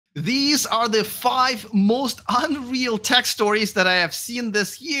These are the 5 most unreal tech stories that I have seen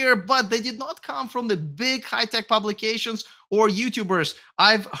this year, but they did not come from the big high-tech publications or YouTubers.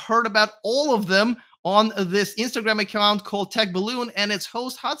 I've heard about all of them on this Instagram account called Tech Balloon, and its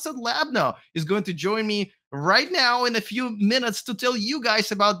host Hudson Labno is going to join me right now in a few minutes to tell you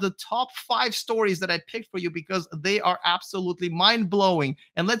guys about the top 5 stories that I picked for you because they are absolutely mind-blowing.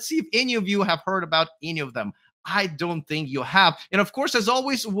 And let's see if any of you have heard about any of them. I don't think you have. And of course, as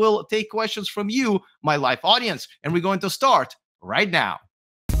always, we'll take questions from you, my live audience. And we're going to start right now.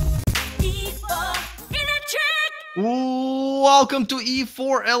 Welcome to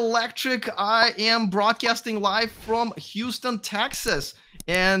E4 Electric. I am broadcasting live from Houston, Texas.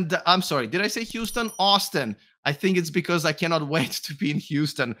 And I'm sorry, did I say Houston? Austin. I think it's because I cannot wait to be in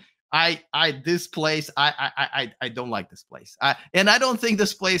Houston. This place, I don't like this place. And I don't think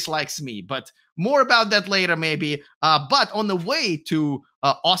this place likes me, but more about that later, maybe. But on the way to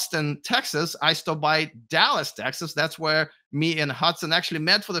Austin, Texas, I stopped by Dallas, Texas. That's where me and Hudson actually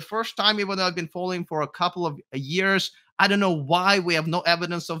met for the first time, even though I've been following for a couple of years. I don't know why. We have no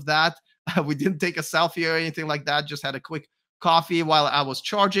evidence of that. We didn't take a selfie or anything like that. Just had a quick coffee while I was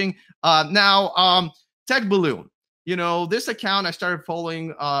charging. Now, Tech Balloon. You know, this account I started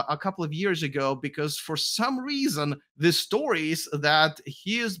following a couple of years ago because for some reason, the stories that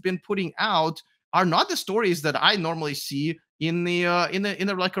he has been putting out are not the stories that I normally see in the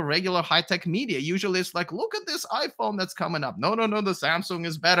like a regular high-tech media. Usually it's like, look at this iPhone that's coming up. No, the Samsung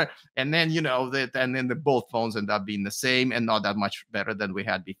is better. And then, you know, and then both phones end up being the same and not that much better than we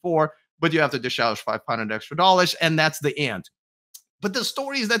had before. But you have to dish out $500 extra, and that's the end. But the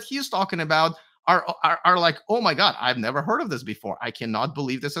stories that he's talking about are like, oh my God, I've never heard of this before. I cannot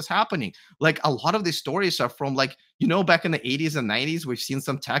believe this is happening. Like a lot of these stories are from like, you know, back in the 80s and 90s, we've seen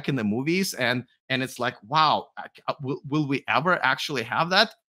some tech in the movies and it's like, wow, will we ever actually have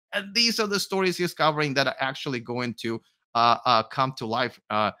that? And these are the stories he's covering that are actually going to come to life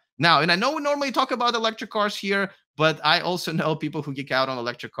now. And I know we normally talk about electric cars here, but I also know people who geek out on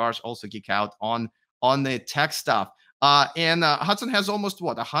electric cars also geek out on the tech stuff. And Hudson has almost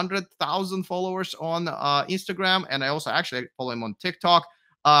 100,000 followers on Instagram, and I also actually follow him on TikTok.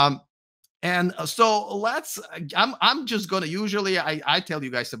 And so I'm just gonna usually I tell you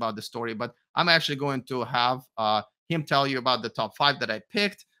guys about the story, but I'm actually going to have him tell you about the top 5 that I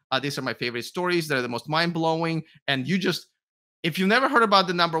picked. These are my favorite stories. They're the most mind-blowing, and if you've never heard about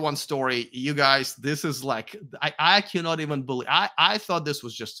the number 1 story, you guys, this is like, I cannot even believe. I thought this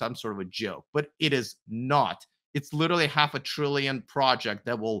was just some sort of a joke, but it is not. It's literally $500 billion project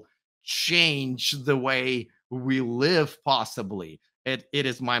that will change the way we live, possibly. It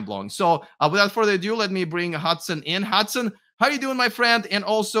is mind-blowing. So without further ado, let me bring Hudson in. Hudson, how are you doing, my friend? And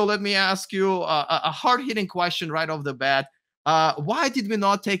also, let me ask you a hard-hitting question right off the bat. Why did we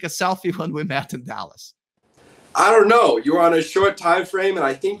not take a selfie when we met in Dallas? I don't know. You were on a short time frame, and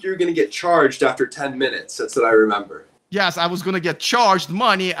I think you're going to get charged after 10 minutes. That's what I remember. Yes, I was going to get charged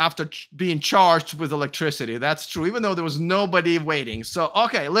money after being charged with electricity. That's true, even though there was nobody waiting. So,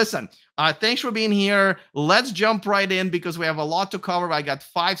 okay, listen, thanks for being here. Let's jump right in because we have a lot to cover. I got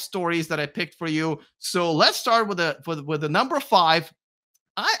 5 stories that I picked for you. So let's start with the number 5.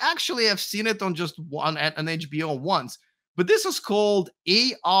 I actually have seen it on just on HBO once, but this is called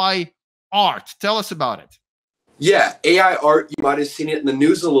AI art. Tell us about it. Yeah, AI art, you might have seen it in the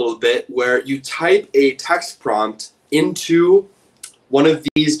news a little bit, where you type a text prompt into one of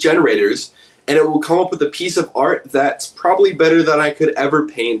these generators and it will come up with a piece of art that's probably better than I could ever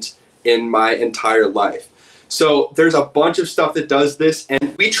paint in my entire life. So there's a bunch of stuff that does this,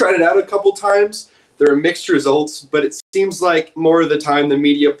 and we tried it out a couple times. There are mixed results, but it seems like more of the time the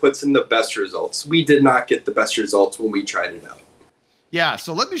media puts in the best results. We did not get the best results when we tried it out. Yeah,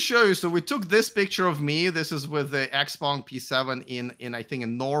 so let me show you. So we took this picture of me. This is with the Xpong P7 in I think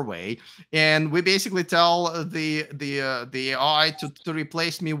in Norway, and we basically tell the AI to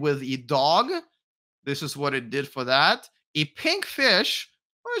replace me with a dog. This is what it did for that. A pink fish,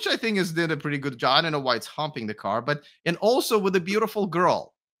 which I think did a pretty good job. I don't know why it's humping the car, and also with a beautiful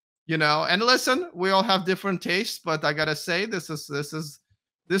girl, you know. And listen, we all have different tastes, but I gotta say this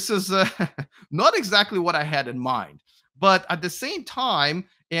is not exactly what I had in mind. But at the same time,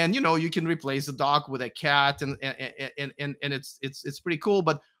 and you know, you can replace the dog with a cat, and it's pretty cool.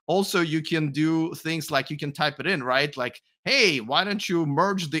 But also, you can do things like you can type it in, right? Like, hey, why don't you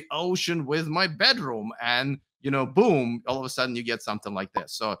merge the ocean with my bedroom? And you know, boom, all of a sudden you get something like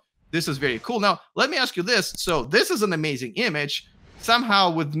this. So this is very cool. Now, let me ask you this. So this is an amazing image.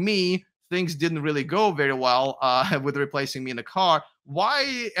 Somehow with me, things didn't really go very well with replacing me in the car.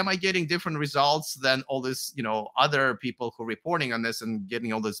 why am I getting different results than all this, other people who are reporting on this and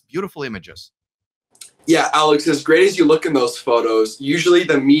getting all these beautiful images? Yeah, Alex, as great as you look in those photos, usually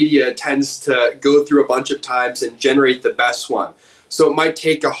the media tends to go through a bunch of times and generate the best one. So it might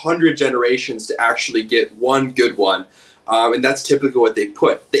take 100 generations to actually get one good one. And that's typically what they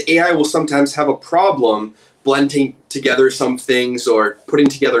put. The AI will sometimes have a problem blending together some things or putting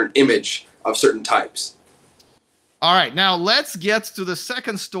together an image of certain types. All right, now let's get to the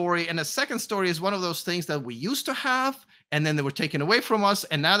second story. And the second story is one of those things that we used to have, and then they were taken away from us.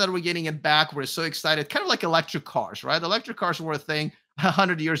 And now that we're getting it back, we're so excited. Kind of like electric cars, right? Electric cars were a thing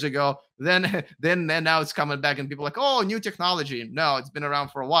 100 years ago. Then now it's coming back, and people are like, oh, new technology. No, it's been around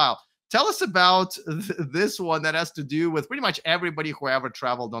for a while. Tell us about this one that has to do with pretty much everybody who ever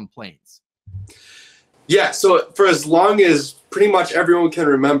traveled on planes. Yeah, so for as long as pretty much everyone can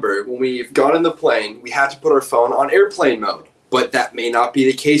remember, when we've got on the plane, we had to put our phone on airplane mode, but that may not be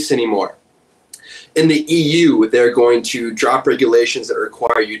the case anymore. In the EU, they're going to drop regulations that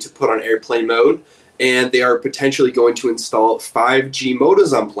require you to put on airplane mode, and they are potentially going to install 5G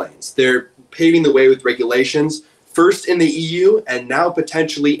modems on planes. They're paving the way with regulations, first in the EU, and now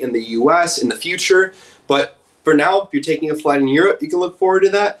potentially in the US in the future. But for now, if you're taking a flight in Europe, you can look forward to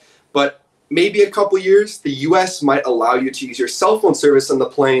that. But maybe a couple years, the US might allow you to use your cell phone service on the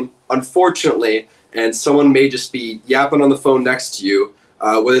plane, unfortunately, and someone may just be yapping on the phone next to you,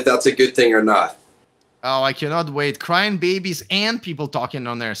 whether that's a good thing or not. Oh, I cannot wait. Crying babies and people talking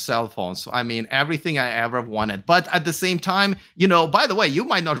on their cell phones. I mean, everything I ever wanted. But at the same time, by the way, you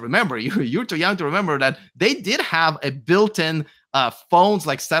might not remember, you're too young to remember that they did have a built-in phones,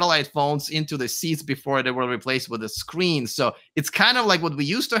 like satellite phones, into the seats before they were replaced with a screen. So it's kind of like what we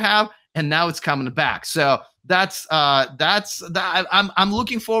used to have, and now it's coming back. So that's I'm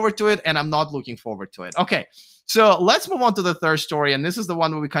looking forward to it, and I'm not looking forward to it. Okay, so let's move on to the third story, and this is the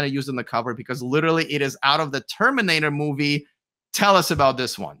one where we kind of used in the cover because literally it is out of the Terminator movie. Tell us about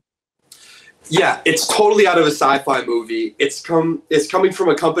this one. Yeah, it's totally out of a sci-fi movie. It's coming from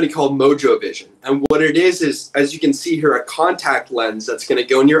a company called Mojo Vision. And what it is, as you can see here, a contact lens that's going to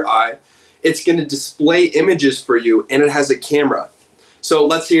go in your eye. It's going to display images for you, and it has a camera. So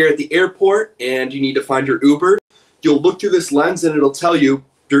let's say you're at the airport and you need to find your Uber. You'll look through this lens and it'll tell you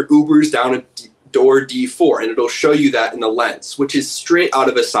your Uber's down at door D4, and it'll show you that in the lens, which is straight out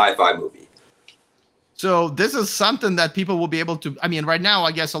of a sci-fi movie. So this is something that people will be able to, I mean, right now,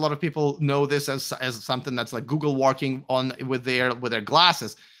 I guess a lot of people know this as something that's like Google walking on with their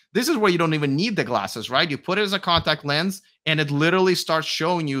glasses. This is where you don't even need the glasses, right? You put it as a contact lens and it literally starts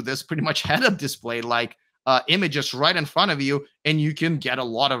showing you this pretty much head-up display, like images right in front of you, and you can get a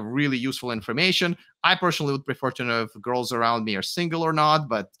lot of really useful information. I personally would prefer to know if girls around me are single or not,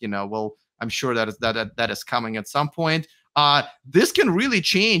 but I'm sure that is coming at some point. This can really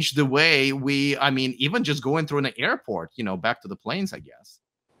change the way even just going through an airport, back to the planes, I guess.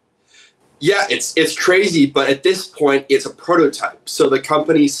 Yeah, it's crazy, but at this point, it's a prototype. So the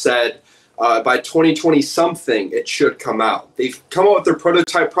company said by 2020 something, it should come out. They've come out with their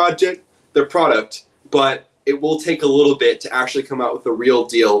prototype their product, but it will take a little bit to actually come out with the real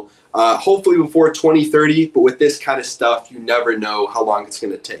deal. Hopefully before 2030, but with this kind of stuff, you never know how long it's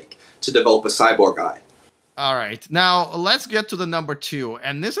going to take to develop a cyborg eye. All right, now let's get to the number two.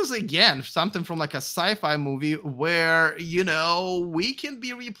 And this is, again, something from like a sci-fi movie where, we can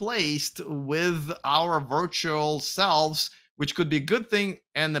be replaced with our virtual selves, which could be a good thing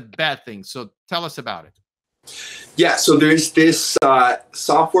and a bad thing. So tell us about it. Yeah, so there's this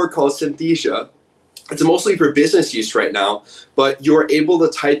software called Synthesia. It's mostly for business use right now, but you're able to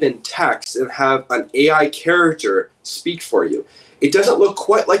type in text and have an AI character speak for you. It doesn't look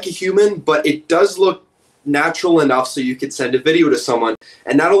quite like a human, but it does look natural enough so you could send a video to someone.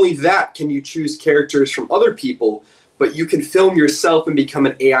 And not only that, can you choose characters from other people, but you can film yourself and become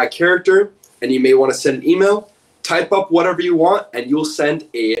an AI character. And you may want to send an email, type up whatever you want, and you'll send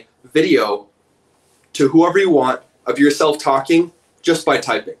a video to whoever you want of yourself talking just by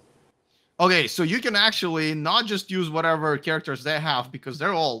typing. Okay, so you can actually not just use whatever characters they have, because they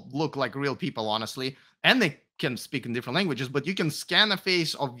all look like real people, honestly, and they can speak in different languages, but you can scan the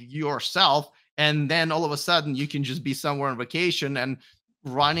face of yourself, and then all of a sudden you can just be somewhere on vacation and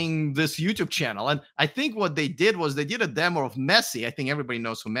running this YouTube channel. And I think what they did was they did a demo of Messi. I think everybody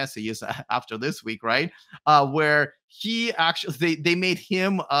knows who Messi is after this week, right? Where he actually, they made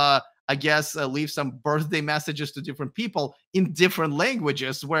him, leave some birthday messages to different people in different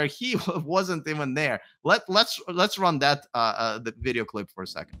languages where he wasn't even there. Let's run that the video clip for a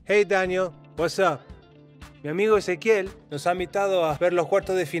second. Hey Daniel, what's up? Mi amigo Ezequiel nos ha invitado a ver los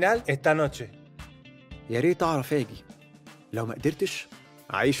cuartos de final esta noche. يا ريت أعرف أجي لو ما قدرتش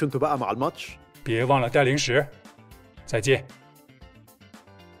عيشوا انتوا بقى مع الماتش. 别忘了带零食。再见。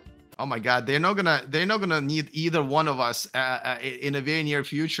 Oh my God, they're not gonna need either one of us in a very near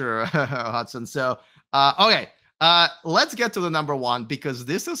future, Hudson. So, okay, let's get to the number one because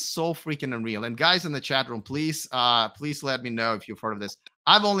this is so freaking unreal. And guys in the chat room, please let me know if you've heard of this.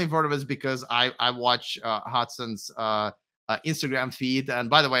 I've only heard of this because I watch Hudson's Instagram feed, and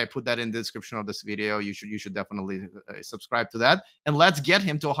by the way, I put that in the description of this video. You should definitely subscribe to that, and let's get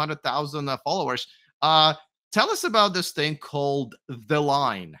him to 100,000 followers. Tell us about this thing called The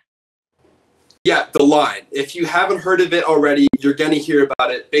Line. Yeah, The Line. If you haven't heard of it already, you're going to hear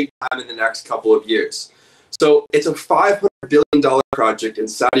about it big time in the next couple of years. So it's a $500 billion project in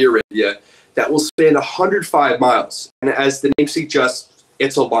Saudi Arabia that will span 105 miles. And as the name suggests,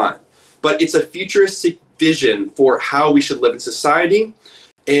 it's a line. But it's a futuristic vision for how we should live in society.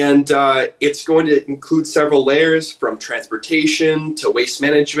 And it's going to include several layers from transportation to waste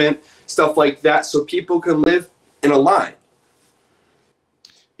management, stuff like that, so people can live in a line.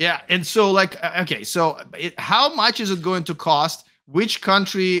 Yeah, and so like, okay, so how much is it going to cost? Which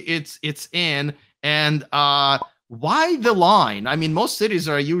country it's in, and why the line? I mean, most cities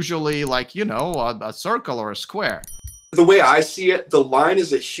are usually like, you know, a circle or a square. The way I see it, the line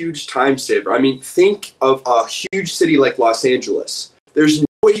is a huge time saver. I mean, think of a huge city like Los Angeles. There's no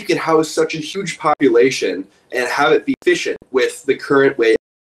way you can house such a huge population and have it be efficient with the current way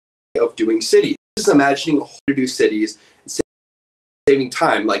of doing cities. Just imagining to do cities and saving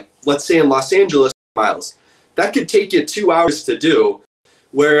time. Like, let's say in Los Angeles, miles. That could take you 2 hours to do.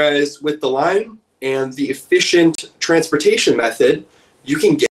 Whereas with the line and the efficient transportation method, you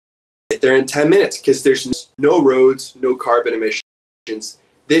can get there in 10 minutes because there's no roads, no carbon emissions.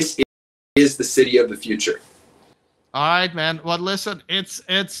 This is the city of the future. All right, man. Well, listen,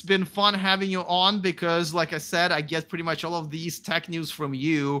 it's been fun having you on because, like I said, I get pretty much all of these tech news from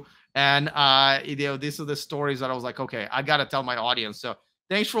you, and you know, these are the stories that I was like, okay, I gotta tell my audience. So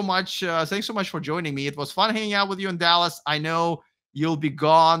thanks so much for joining me. It was fun hanging out with you in Dallas. I know you'll be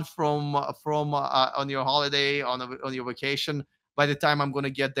gone from on your holiday, on your vacation by the time I'm going to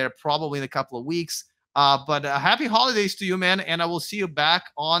get there, probably in a couple of weeks. But happy holidays to you, man, and I will see you back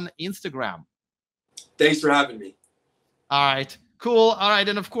on Instagram. Thanks for having me. All right, cool. All right,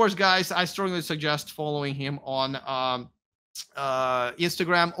 and of course, guys, I strongly suggest following him on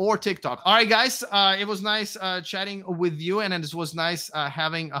Instagram or TikTok. All right, guys, it was nice chatting with you, and it was nice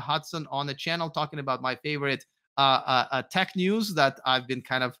having a Hudson on the channel talking about my favorite tech news that I've been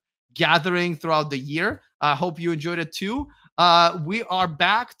kind of gathering throughout the year. I hope you enjoyed it too. We are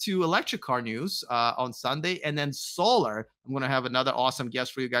back to electric car news on Sunday, and then solar. I'm going to have another awesome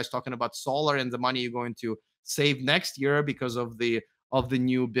guest for you guys talking about solar and the money you're going to save next year because of the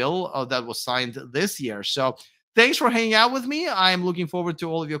new bill that was signed this year. So thanks for hanging out with me. I am looking forward to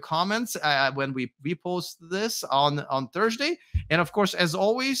all of your comments when we repost this on Thursday. And of course, as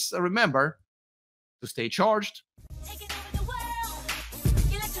always, remember to stay charged.